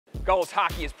Gulls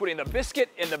hockey is putting the biscuit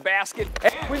in the basket.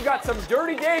 And we've got some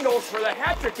dirty dangles for the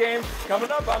hat-trick game coming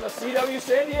up on the CW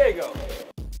San Diego.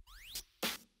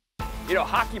 You know,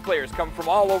 hockey players come from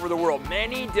all over the world,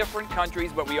 many different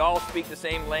countries, but we all speak the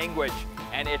same language,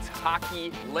 and it's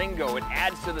hockey lingo. It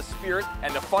adds to the spirit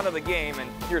and the fun of the game,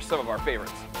 and here's some of our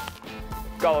favorites.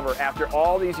 Gulliver, after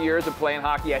all these years of playing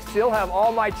hockey, I still have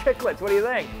all my chiclets. What do you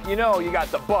think? You know, you got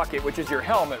the bucket, which is your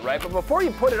helmet, right? But before you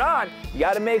put it on, you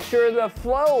got to make sure the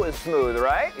flow is smooth,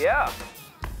 right? Yeah.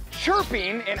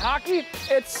 Chirping in hockey,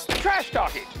 it's trash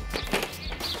talking.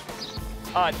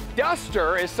 A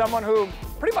duster is someone who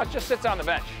pretty much just sits on the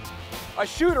bench. A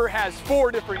shooter has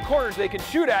 4 different corners they can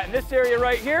shoot at. In this area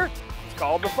right here, it's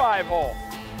called the 5-hole.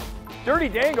 Dirty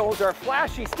dangles are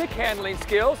flashy stick handling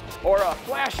skills or a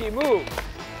flashy move.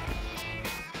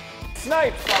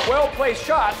 Snipes are well-placed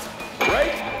shots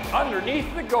right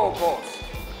underneath the goalpost.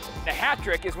 The hat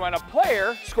trick is when a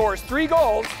player scores 3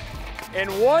 goals in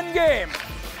one game.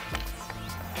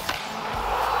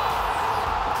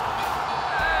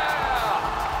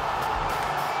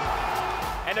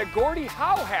 And a Gordie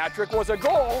Howe hat trick was a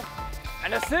goal,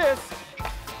 an assist,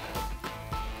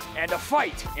 and a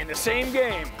fight in the same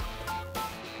game.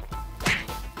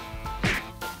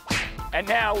 And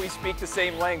now we speak the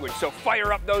same language, so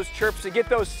fire up those chirps and get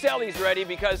those sellies ready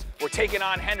because we're taking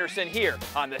on Henderson here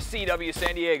on the CW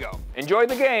San Diego. Enjoy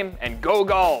the game and go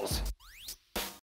Gulls!